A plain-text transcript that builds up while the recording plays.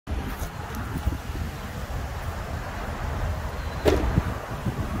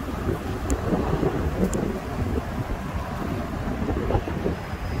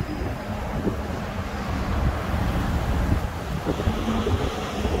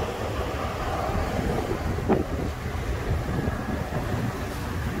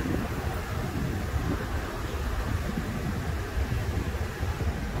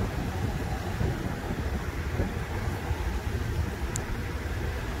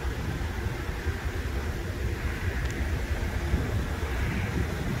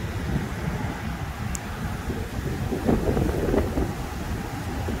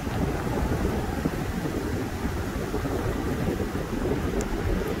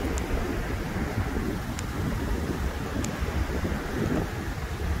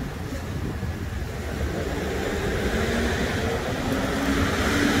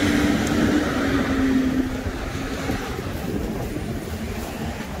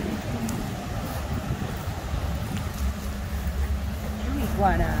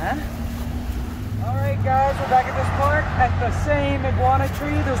iguana. Alright guys, we're back at this park at the same iguana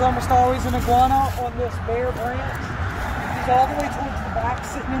tree. There's almost always an iguana on this bare branch. He's all the way towards the back,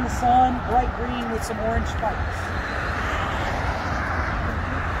 sitting in the sun, bright green with some orange spikes.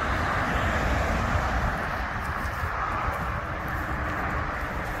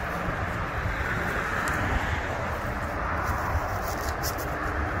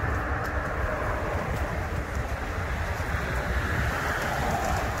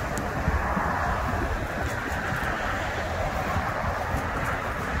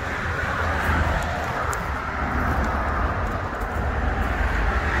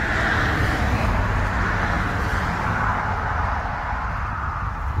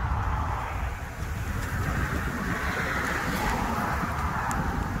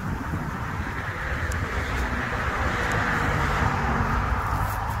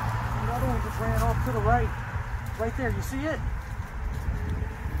 To the right there, you see it?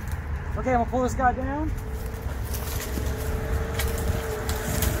 Okay, I'm gonna pull this guy down.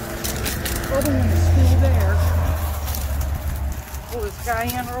 Other one is still there. Pull this guy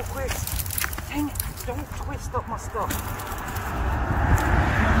in real quick. Dang it, don't twist up my stuff.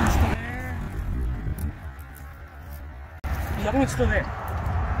 The other one's still there. The other one's still there.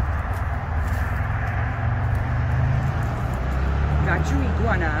 Got you,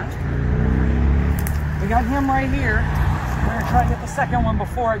 iguana. We got him right here. We're gonna try to get the second one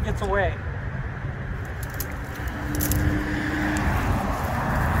before it gets away.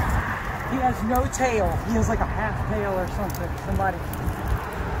 He has no tail. He has like a half tail or something. Somebody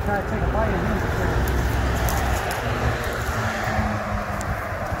try to take a bite of him.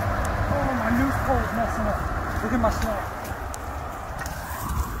 Oh, my noose pole is messing up. Look at my snag.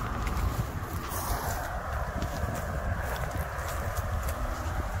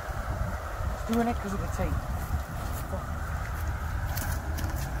 Doing it because of the tape.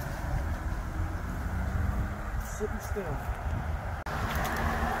 Sitting still.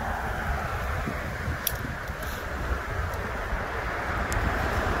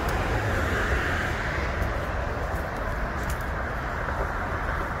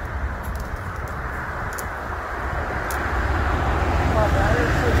 My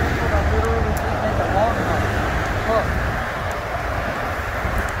battery's so simple that I literally can't make it long enough. Look.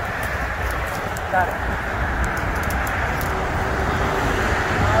 Got it.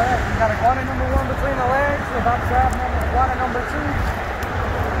 Alright, we got iguana number 1 between the legs. We're about to grab iguana number 2.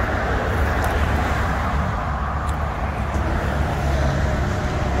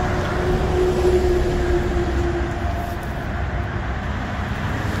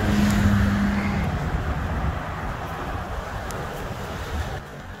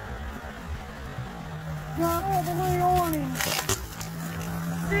 Got all the way on him.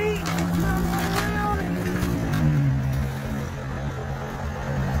 See?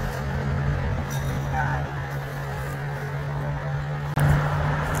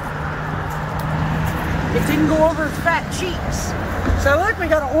 It didn't go over his fat cheeks. So look, we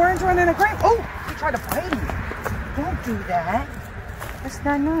got an orange one and a green. Oh, he tried to bite me. Don't do that. That's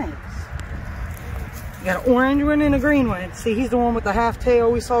not nice. We got an orange one and a green one. See, he's the one with the half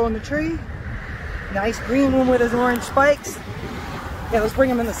tail we saw in the tree. Nice green one with his orange spikes. Yeah, let's bring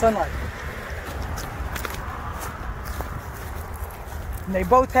him in the sunlight. And they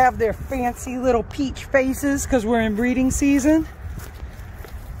both have their fancy little peach faces because we're in breeding season.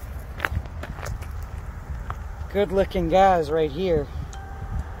 Good looking guys right here.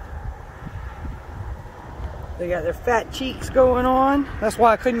 They got their fat cheeks going on. That's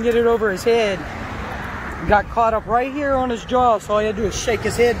why I couldn't get it over his head. Got caught up right here on his jaw, so all you had to do is shake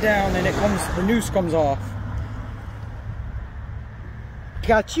his head down and the noose comes off.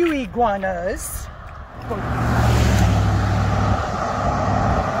 Got you, iguanas.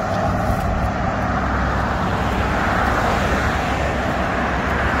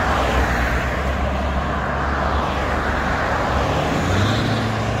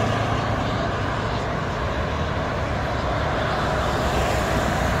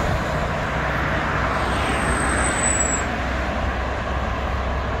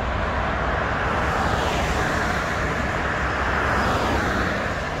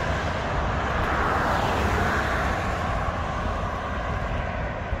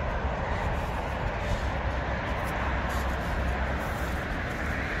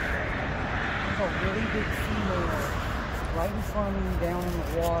 A really big female right in front of me down in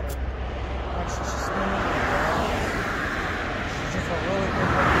the water. Actually, she's swimming in the water. She's just a really good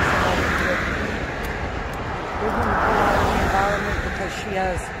looking somebody to get. It's good when you pull out of the environment because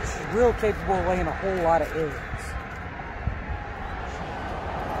she's real capable of laying a whole lot of eggs.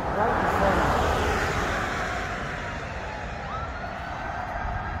 Right in front of me.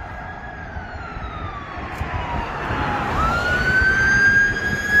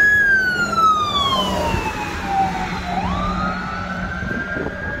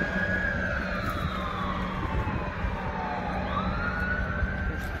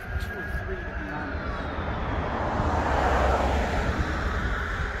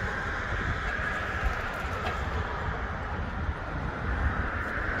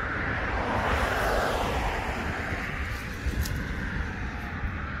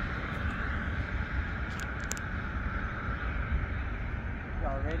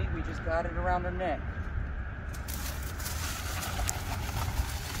 got it around her neck.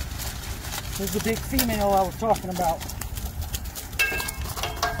 Here's the big female I was talking about.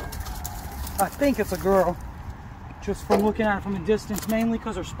 I think it's a girl, just from looking at it from a distance, mainly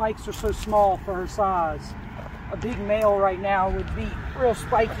because her spikes are so small for her size. A big male right now would be real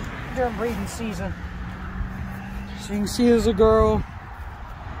spiky during breeding season. So you can see there's a girl.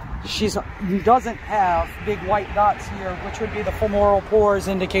 She doesn't have big white dots here, which would be the femoral pores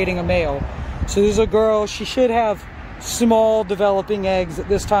indicating a male. So there's a girl. She should have small developing eggs at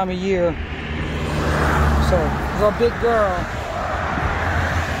this time of year. So there's a big girl.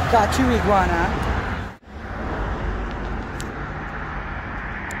 Got you, iguana.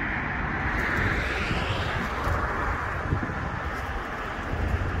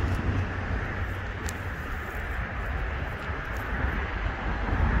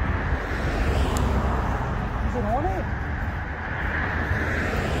 Is it on it?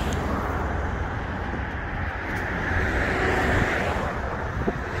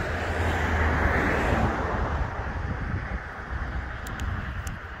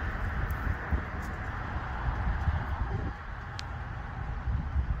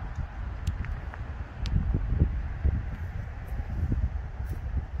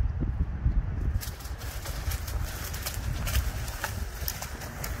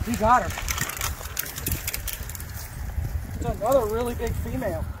 He got her. It's another really big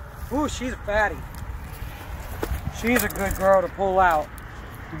female. Ooh, she's a fatty. She's a good girl to pull out.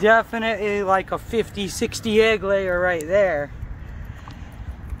 Definitely like a 50, 60 egg layer right there.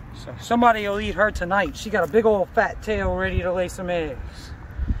 So somebody will eat her tonight. She got a big old fat tail ready to lay some eggs.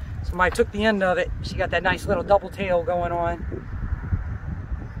 Somebody took the end of it. She got that nice little double tail going on.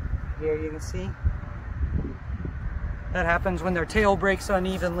 Here you can see. That happens when their tail breaks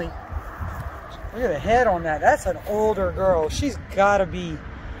unevenly. Look at the head on that. That's an older girl. She's gotta be,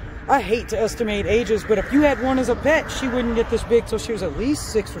 I hate to estimate ages, but if you had one as a pet, she wouldn't get this big till she was at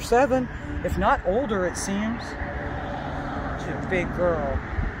least 6 or 7, if not older, it seems. She's a big girl.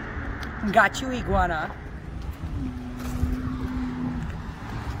 Got you, iguana.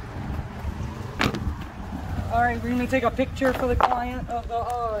 All right, we're gonna take a picture for the client of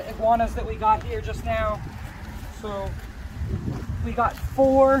the iguanas that we got here just now. So we got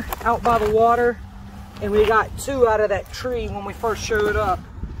 4 out by the water, and we got 2 out of that tree when we first showed up.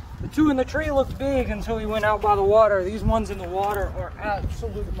 The 2 in the tree looked big until we went out by the water. These ones in the water are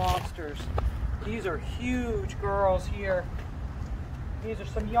absolute monsters. These are huge girls here. These are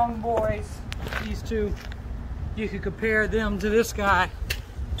some young boys. These 2, you could compare them to this guy.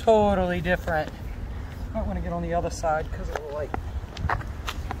 Totally different. I might want to get on the other side because of the light.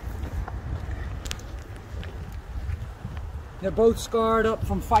 They're both scarred up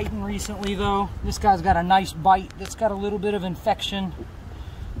from fighting recently though. This guy's got a nice bite that's got a little bit of infection,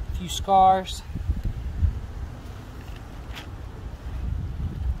 a few scars.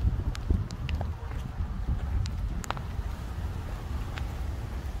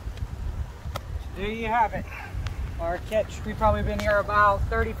 So there you have it. Our catch, we've probably been here about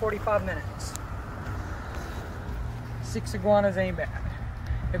 30-45 minutes. 6 iguanas ain't bad.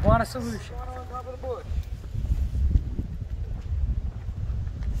 Iguana Solutions. On top of the bush.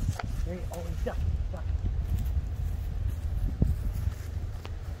 Oh, he's ducking.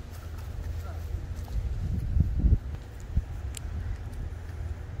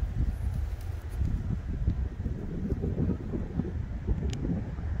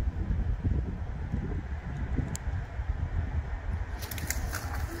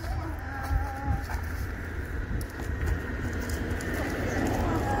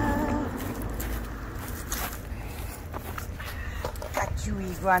 Got you,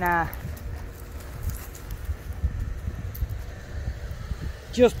 iguana.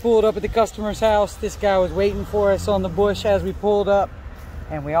 Just pulled up at the customer's house. This guy was waiting for us on the bush as we pulled up,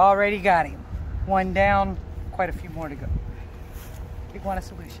 and we already got him. 1 down, quite a few more to go. Iguana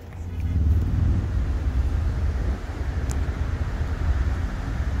Solutions.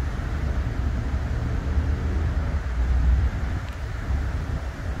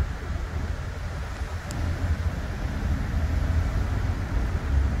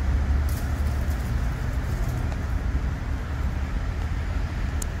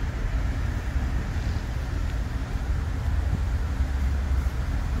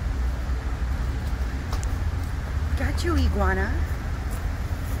 Got you, iguana.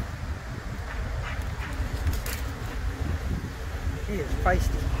 He is feisty.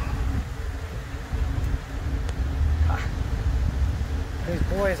 These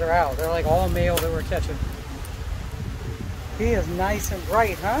boys are out. They're like all male that we're catching. He is nice and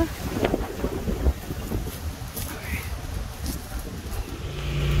bright, huh?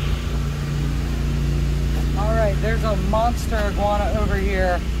 Alright, there's a monster iguana over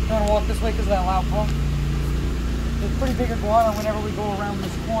here. You want to walk this way because of that loud call? There's a pretty big iguana whenever we go around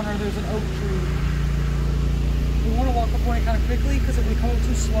this corner. There's an oak tree. We want to walk up on it kind of quickly because if we come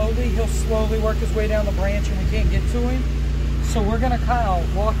too slowly, he'll slowly work his way down the branch and we can't get to him. So we're going to kind of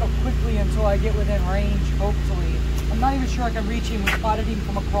walk up quickly until I get within range, hopefully. I'm not even sure I can reach him. We spotted him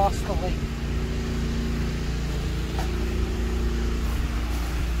from across the lake.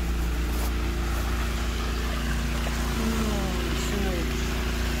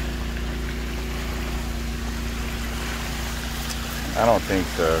 I don't think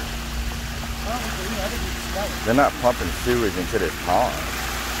so. They're not pumping sewage into this pond.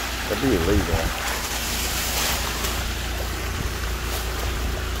 That'd be illegal.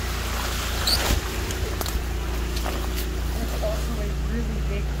 There's also a really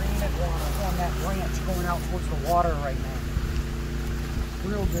big green iguana on that branch going out towards the water right now.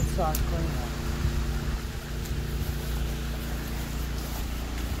 Real good sized green one.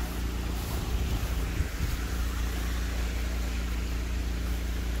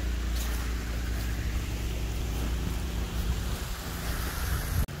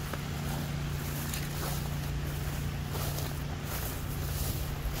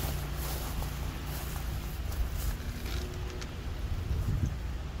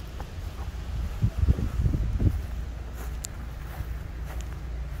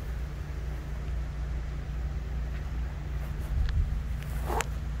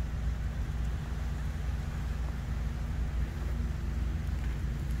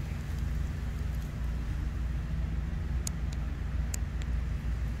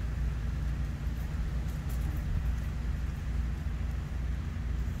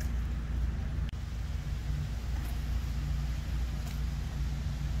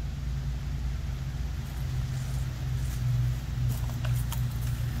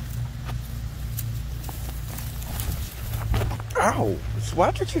 Ow!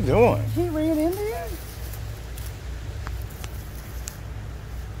 What are you doing? He ran in there?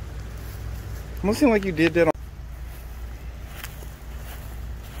 Almost seemed like you did that on.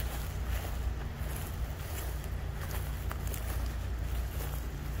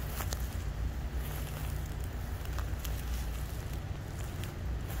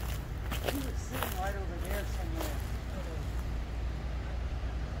 He was sitting right over there somewhere.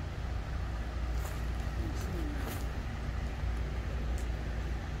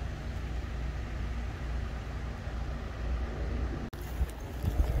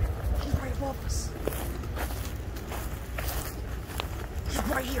 Us. He's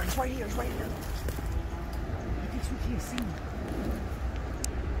right here, he's right here, he's right here. I guess we can't see him.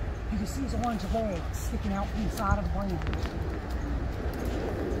 You can see his orange leg sticking out from the side of the branch.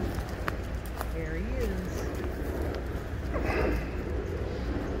 There he is.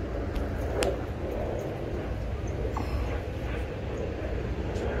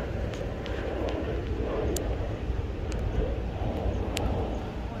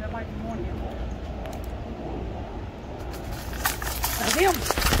 Him.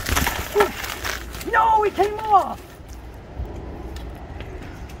 No, he came off.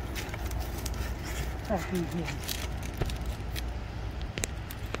 That's who he is.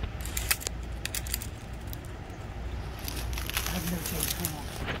 I have no chase. Hang on.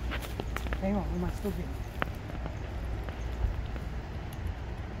 Hang on, we might still get him.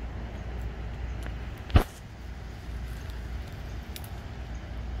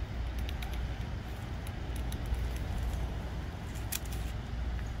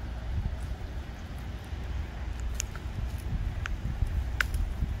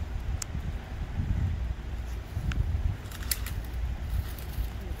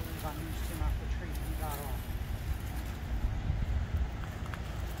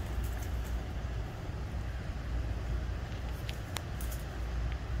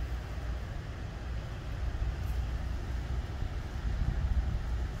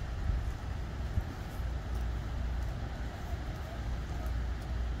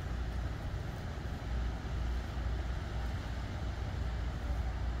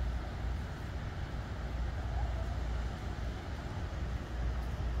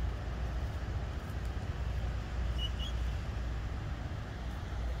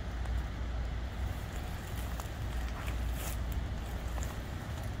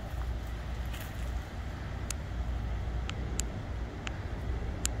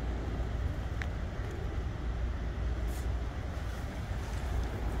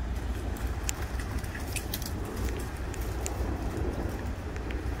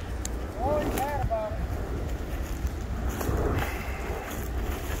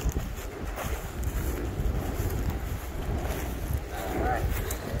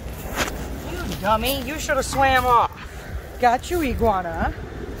 dummy. You should have swam off. Got you, iguana.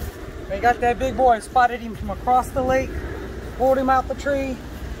 We got that big boy. Spotted him from across the lake. Pulled him out the tree.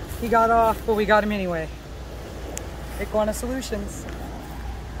 He got off, but we got him anyway. Iguana Solutions.